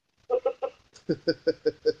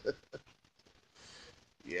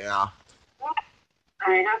 Yeah.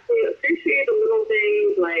 I have to appreciate the little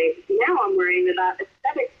things. Like, now I'm worrying about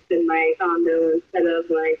aesthetics in my condo instead of,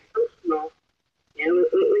 like, functional. You know,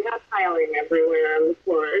 we have tiling everywhere on the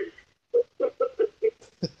floors.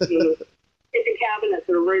 The kitchen cabinets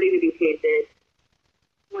are ready to be painted.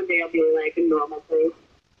 One day I'll be like a normal place.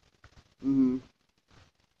 Mm-hmm.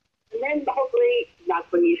 And then hopefully that's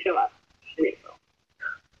when you show up in April.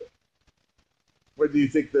 When do you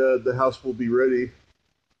think the house will be ready?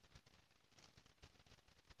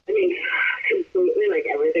 I mean, completely, like,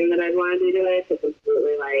 everything that I'd want to do to it to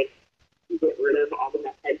completely, like, get rid of all the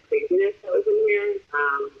meth head craziness that was in here.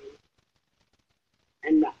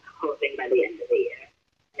 And that's hoping by the end of the year.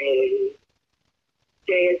 And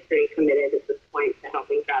Jay is pretty committed at this point to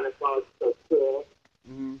helping Travis while it's still cool.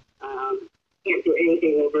 Mm-hmm. Can't do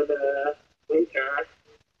anything over the winter.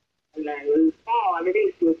 And then in the fall,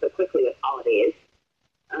 everything's moved so quickly with holidays.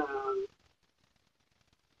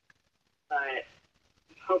 But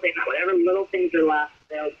hoping that whatever little things are left,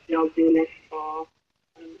 they'll do next fall.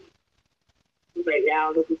 Right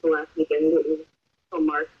now, this is the last weekend until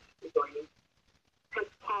March. We're going to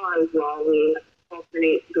pause while we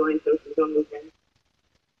alternate going places on weekends.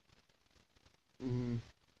 Mm-hmm.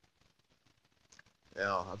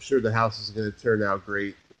 Yeah, I'm sure the house is going to turn out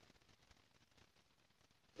great.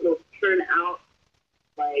 It'll turn out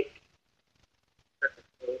like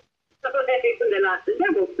perfectly. And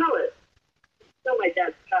then we'll sell it. Sell my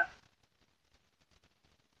dad's truck.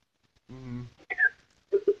 Mm-hmm.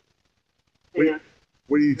 Yeah.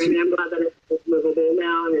 What do you I mean, I'm glad that it's movable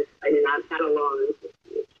now, and I did not had a loan.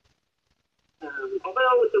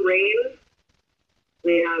 Although with the rain,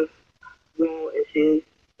 we have wall issues,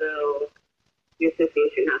 so the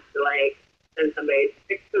association has to, like, send somebody to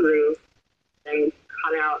fix the roof and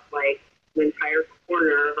cut out, like, the entire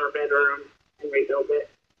corner of our bedroom and rebuild it.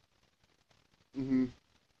 Mm-hmm.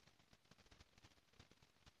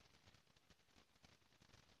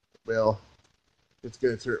 Well, it's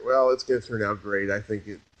gonna turn out great. I think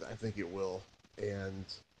it will. And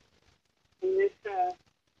And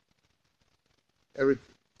every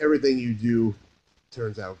everything you do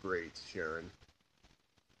turns out great, Sharon.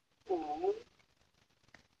 Mommy,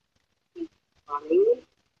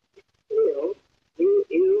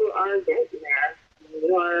 you are getting there.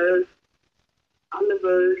 You are on the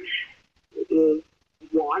verge. You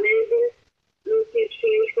wanted to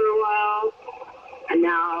change for a while, and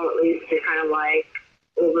now at least you're kind of like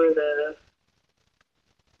over the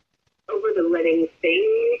letting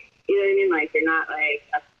thing. You know what I mean? Like, you're not like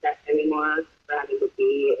upset anymore for having to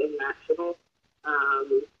be immatchable.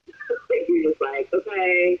 You're just like,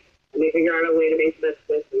 okay, let me figure out a way to make this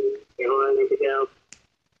and get on and to go.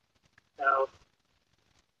 So.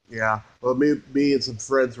 Yeah. Well, me and some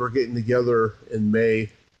friends were getting together in May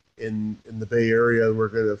in the Bay Area. We're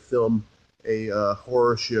going to film a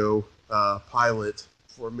horror show pilot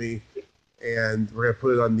for me, and we're going to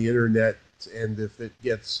put it on the internet. And if it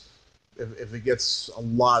gets a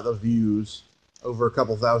lot of views, over a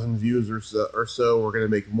couple thousand views or so, we're going to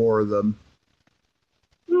make more of them.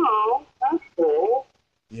 Oh, that's cool.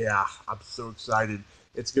 Yeah, I'm so excited.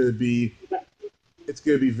 It's going to be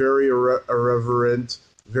very irreverent,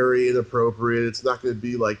 very inappropriate. It's not going to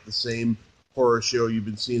be like the same horror show you've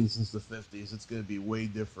been seeing since the 50s. It's going to be way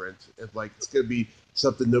different. It's going to be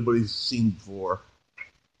something nobody's seen before.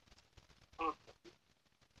 Awesome.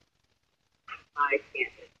 I can't.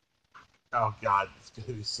 Oh God, it's going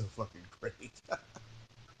to be so fucking great.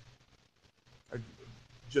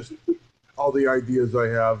 Just all the ideas I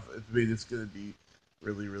have, it's going to be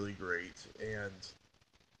really, really great, and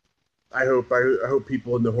I hope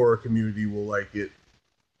people in the horror community will like it.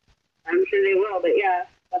 I'm sure they will, but yeah,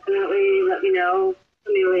 definitely let me know.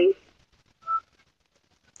 Send me a link.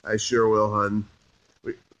 I sure will, hun.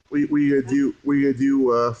 We gonna do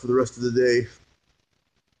for the rest of the day?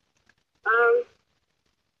 I'm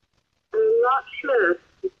not sure.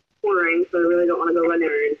 It's boring, so I really don't want to go run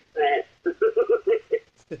errands, but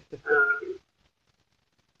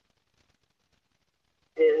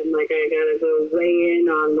and like I gotta go weigh in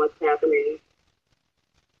on what's happening.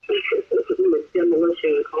 The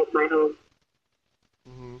demolition called my home.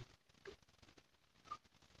 Mm-hmm.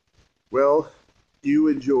 Well, You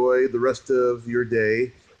enjoy the rest of your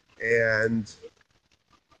day, and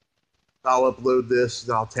I'll upload this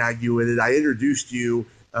and I'll tag you in it. I introduced you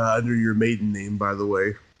under your maiden name, by the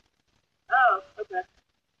way. Oh, okay.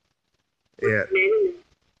 Yeah. Maiden name?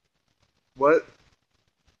 What?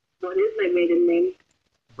 What is my maiden name?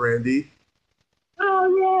 Brandy. Oh,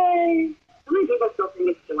 yay! How many people still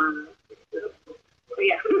think it's Joanna? But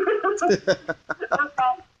yeah. Okay.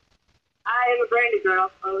 I am a Brandy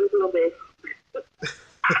girl. Always will be.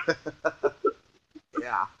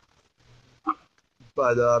 Yeah.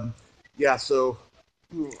 But, yeah, so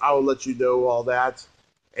I will let you know all that,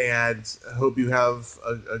 and I hope you have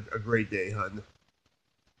a great day, hun.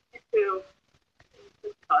 You too.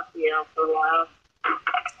 Just talk to you for a while.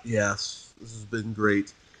 Yes, this has been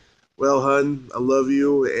great. Well, hun, I love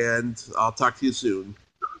you, and I'll talk to you soon.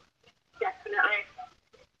 Definitely.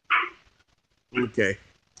 Okay.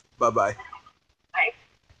 Bye-bye. Bye.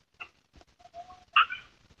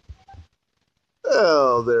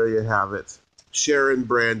 Oh, there you have it. Sharon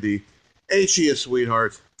Brande. Ain't she a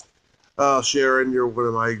sweetheart? Oh, Sharon, you're one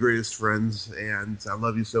of my greatest friends, and I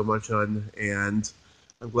love you so much, hun, and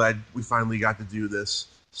I'm glad we finally got to do this.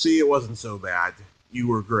 See, it wasn't so bad. You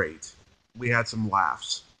were great. We had some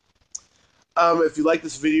laughs. If you like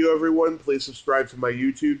this video, everyone, please subscribe to my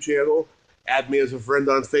YouTube channel, add me as a friend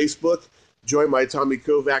on Facebook, join my Tommy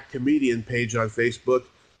Kovac comedian page on Facebook,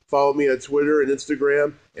 follow me on Twitter and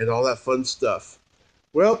Instagram, and all that fun stuff.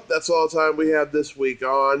 Well, that's all the time we have this week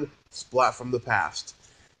on Splat from the Past.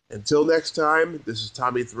 Until next time, this is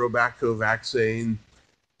Tommy Throwback Kovac saying,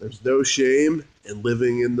 there's no shame in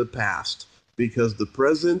living in the past, because the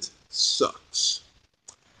present sucks.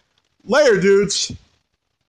 Later, dudes!